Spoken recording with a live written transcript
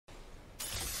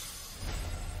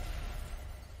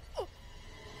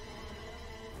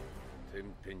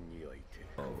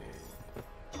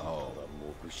Oh.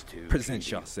 Present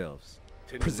yourselves.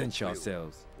 Present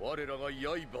yourselves.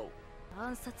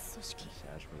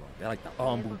 They're like the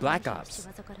Black Ops.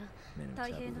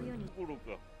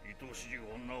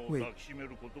 Wait.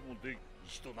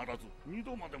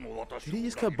 Did he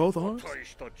just cut both arms?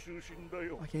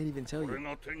 I can't even tell you.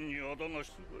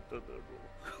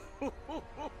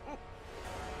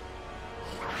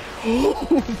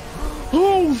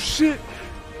 Oh shit!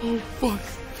 Oh fuck!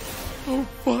 Oh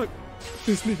fuck!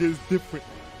 This nigga is different.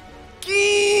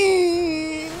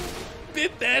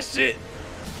 Did that shit!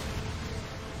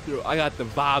 Yo, I got the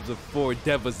vibes of 4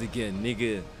 Devils again,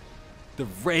 nigga. The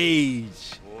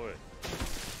rage.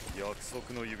 That's a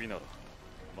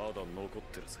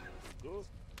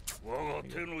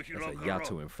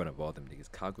Yato in front of all them niggas.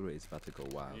 Kagura is about to go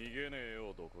wild.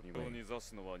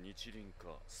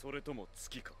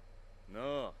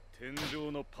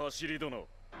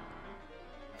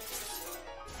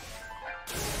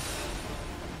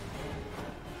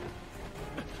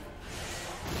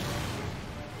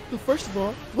 First of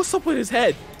all, what's up with his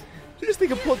head? This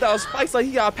nigga pulled out spikes like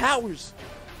he got powers.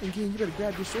 Again, you better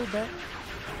grab your sword back.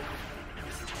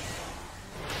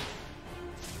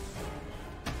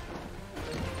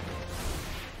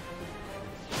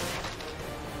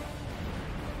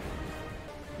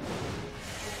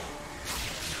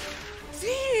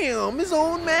 Damn, his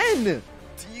own man.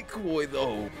 Decoy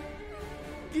though.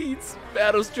 Geet's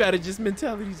battle strategist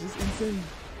mentality is just insane.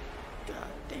 God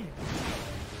damn.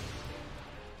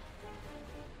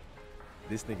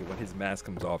 This nigga, when his mask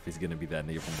comes off, he's gonna be that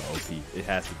nigga from the OP. It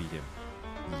has to be him.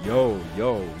 Yo,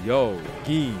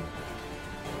 Geen.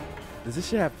 Does this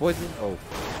shit have poison? Oh.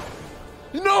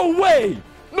 No way!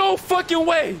 No fucking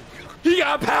way! He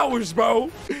got powers, bro!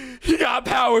 He got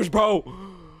powers, bro!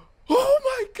 Oh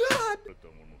my god!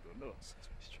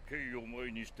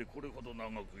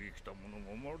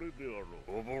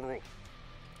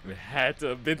 It had to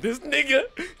have been this nigga.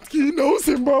 He knows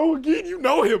him, bro. Again, you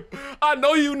know him. I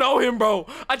know you know him, bro.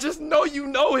 I just know you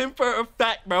know him for a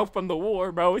fact, bro, from the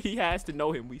war, bro. He has to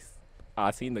know him.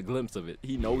 I seen the glimpse of it.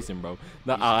 He knows him, bro.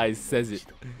 The eyes says it.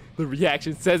 The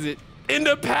reaction says it. In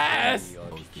the past.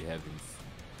 Oh, the heavens.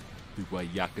 The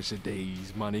white Yakusha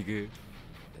days, my nigga.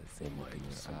 That same thing in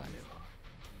the eyes.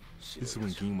 This is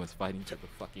when Geen was fighting for the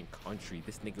fucking country.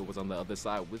 This nigga was on the other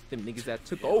side with them niggas that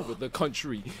took over the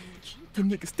country. Them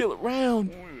niggas still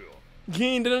around.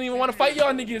 Geen didn't even want to fight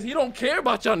y'all niggas. He don't care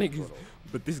about y'all niggas.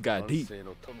 But this guy deep.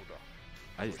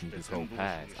 I just need this whole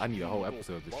pass. I need a whole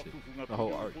episode of this shit. The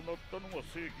whole arc.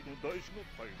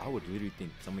 I would literally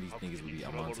think some of these niggas would be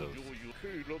Amantos.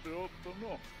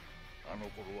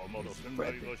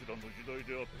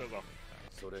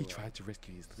 He tried to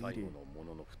rescue his leader.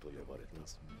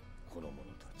 Known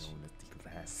as the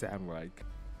last samurai.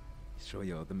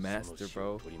 Shoyo, the master,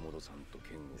 bro.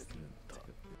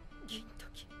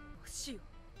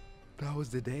 That was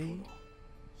the day.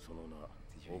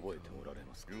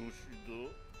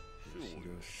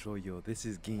 Shoyo, this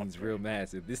is Geen's real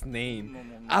master. This name,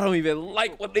 I don't even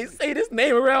like when they say this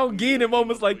name around Geen in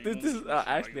moments like this. This is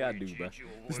actually I do, bro.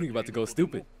 This nigga about to go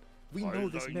stupid. We know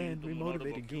this man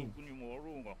remotivated Geen.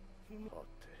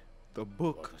 The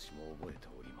book.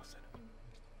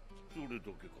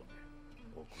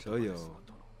 Shoyo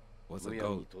was a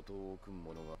goat.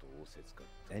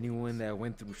 Anyone that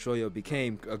went through Shoyo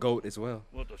became a goat as well.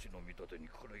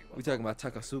 We talking about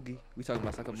Takasugi, we talking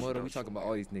about Sakamoto, we talking about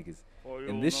all these niggas.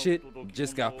 And this shit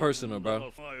just got personal,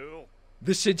 bro.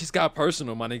 This shit just got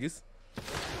personal, my niggas.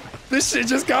 This shit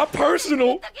just got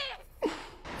personal.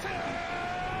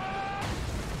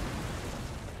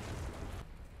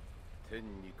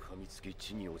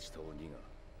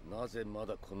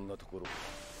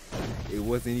 It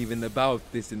wasn't even about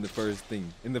this in the first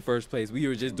place. We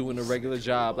were just doing a regular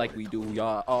job like we do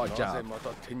y'all our job.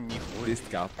 This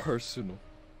got personal.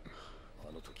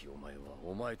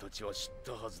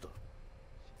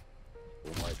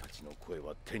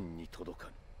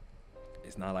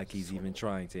 It's not like he's even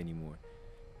trying to anymore.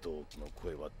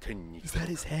 Is that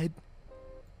his head?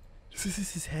 This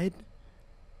is his head?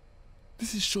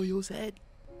 This is Shoyo's head?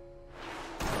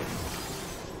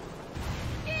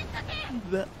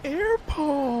 The air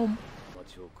palm.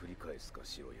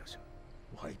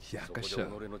 White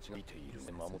Yakusha.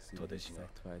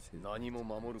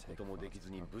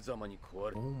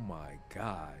 Oh my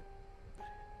god.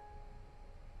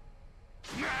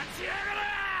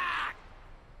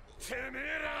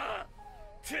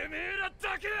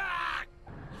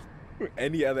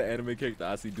 Any other anime character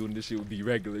I see doing this shit would be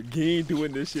regular. Geen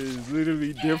doing this shit is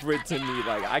literally different to me.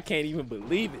 Like, I can't even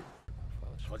believe it.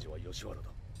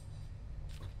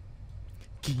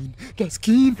 Gin. That's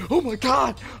Gin. Oh my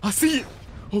god. I see it.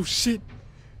 Oh shit.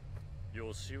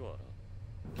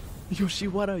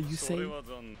 Yoshiwara, you say?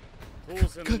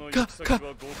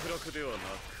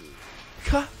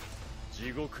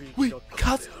 Wait,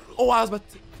 Katsu. Oh, I was about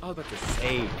to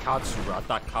say Katsura. I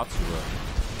thought Katsura.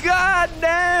 God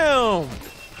damn!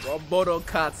 Roboto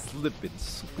caught slipping.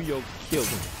 Sukuyo killed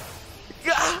him.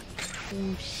 God!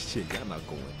 Oh shit, y'all not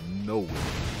going nowhere.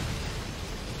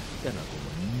 Y'all not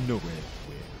going nowhere.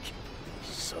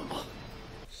 Sama.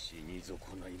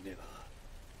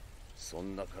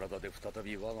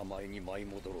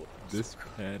 This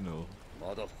panel.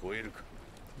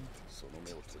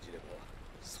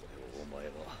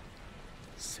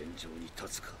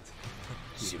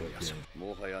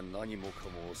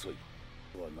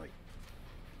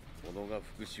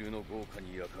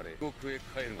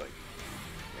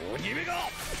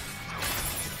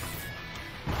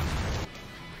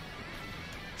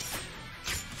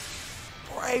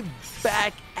 Right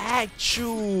back at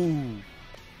you.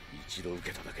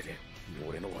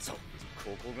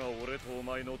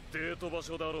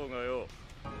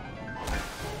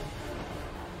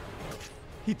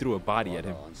 He threw a body at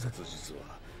him.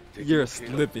 You're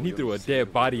slipping. He threw a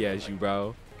dead body at you,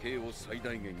 bro. You're about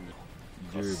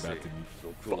to be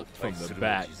fucked from the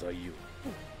back.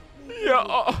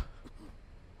 Yeah.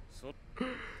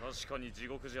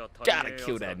 Gotta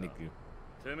kill that nigga.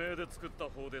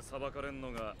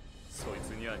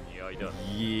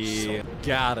 Yeah,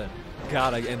 gotta,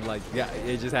 and like, yeah,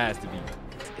 it just has to be.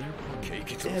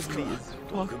 Deadly as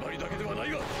fuck.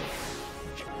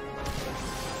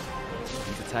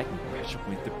 He's attacking pressure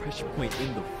point, the pressure point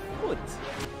in the foot.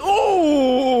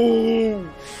 Oh!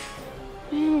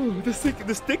 Ooh, the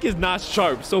stick is not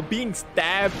sharp, so being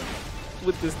stabbed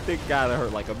with the stick gotta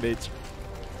hurt like a bitch.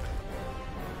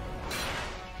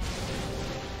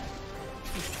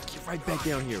 Get right back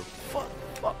down here. Fuck.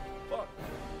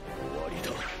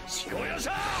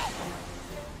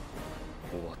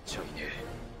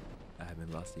 I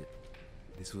haven't lost yet.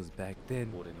 This was back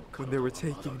then when they were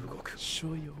taking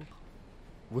Shoyo.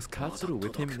 Was Katsuru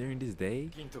with him during this day?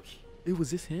 It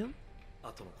was this him?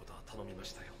 Don't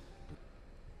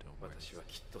worry.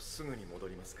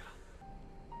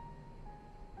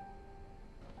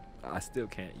 I still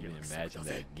can't even imagine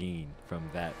that Gin from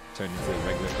that turned into the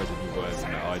regular person he was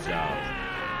in the odd jobs.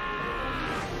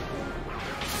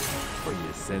 For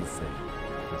your sensei,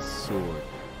 the sword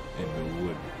and the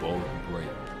wood both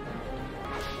break.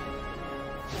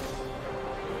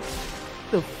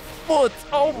 The foot!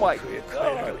 Oh my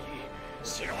god!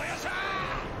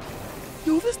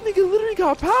 Yo, this nigga literally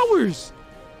got powers!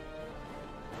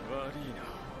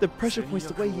 The pressure points,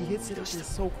 the way he hits it is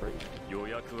just so crazy.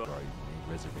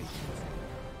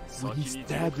 Reservations. When he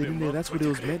stabbed it in there, that's what it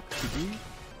was meant to be.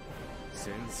 He's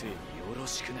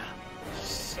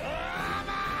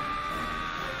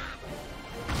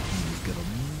gonna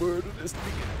murder this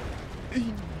nigga.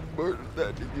 He murdered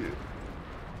that nigga.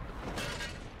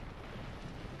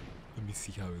 Let me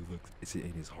see how it looks. Is it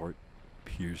in his heart?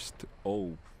 Pierced.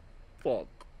 Oh, fuck.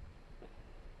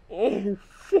 Oh,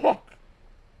 fuck.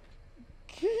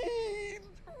 He's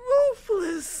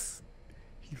ruthless.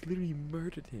 He literally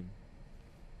murdered him.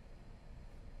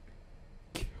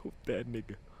 Killed that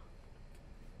nigga.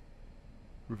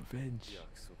 Revenge.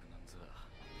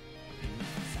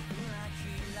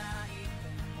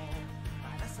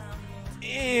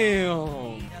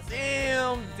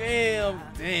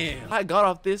 Damn. I got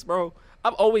off this, bro.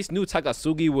 I've always knew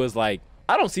Takasugi was like,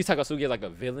 I don't see Takasugi as like a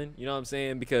villain, you know what I'm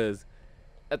saying? Because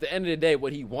at the end of the day,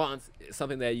 what he wants is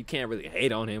something that you can't really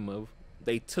hate on him of.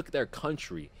 They took their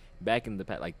country back in the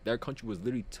past. Like, their country was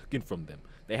literally taken from them.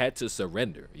 They had to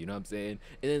surrender, you know what I'm saying?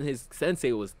 And then his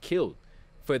sensei was killed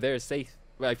for their sake,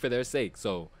 right? For their sake.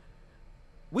 So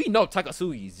we know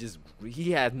Takasugi's just,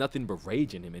 he has nothing but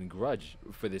rage in him and grudge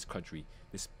for this country,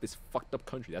 this fucked up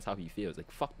country. That's how he feels.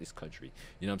 Like, fuck this country.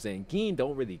 You know what I'm saying? Gin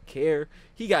don't really care.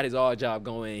 He got his odd job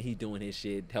going. He doing his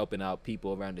shit, helping out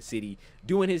people around the city,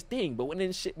 doing his thing. But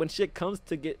when shit comes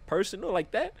to get personal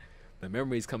like that, the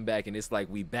memories come back, and it's like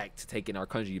we back to taking our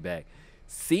country back.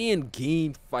 Seeing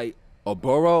Gin fight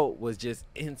Oboro was just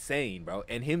insane, bro.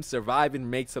 And him surviving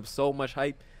makes up so much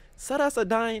hype. Sarasa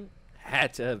dying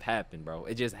had to have happened, bro.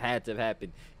 It just had to have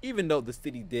happened. Even though the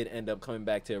city did end up coming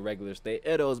back to a regular state,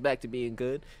 Edo's back to being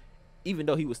good. Even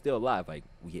though he was still alive, like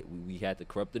we had to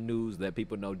corrupt the news, let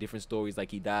people know different stories,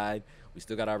 like he died. We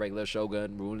still got our regular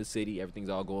shogun ruling the city. Everything's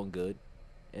all going good,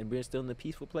 and we're still in a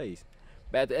peaceful place.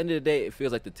 But at the end of the day, it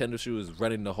feels like the Tendoshu is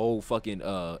running the whole fucking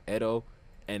Edo,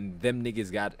 and them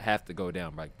niggas have to go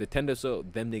down. Right, the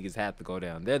Tendoshu, them niggas have to go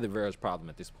down. They're the Vera's problem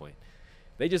at this point.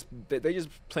 They just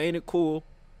playing it cool.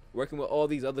 working with all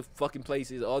these other fucking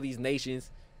places, all these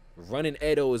nations, running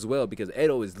Edo as well, because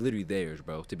Edo is literally theirs,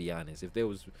 bro. To be honest, if they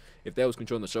was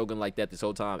controlling the Shogun like that this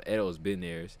whole time, Edo's been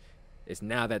theirs. It's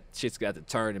now that shit's got to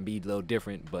turn and be a little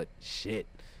different, but shit,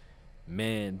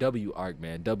 man. W arc,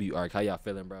 man. W arc. How y'all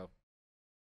feeling, bro?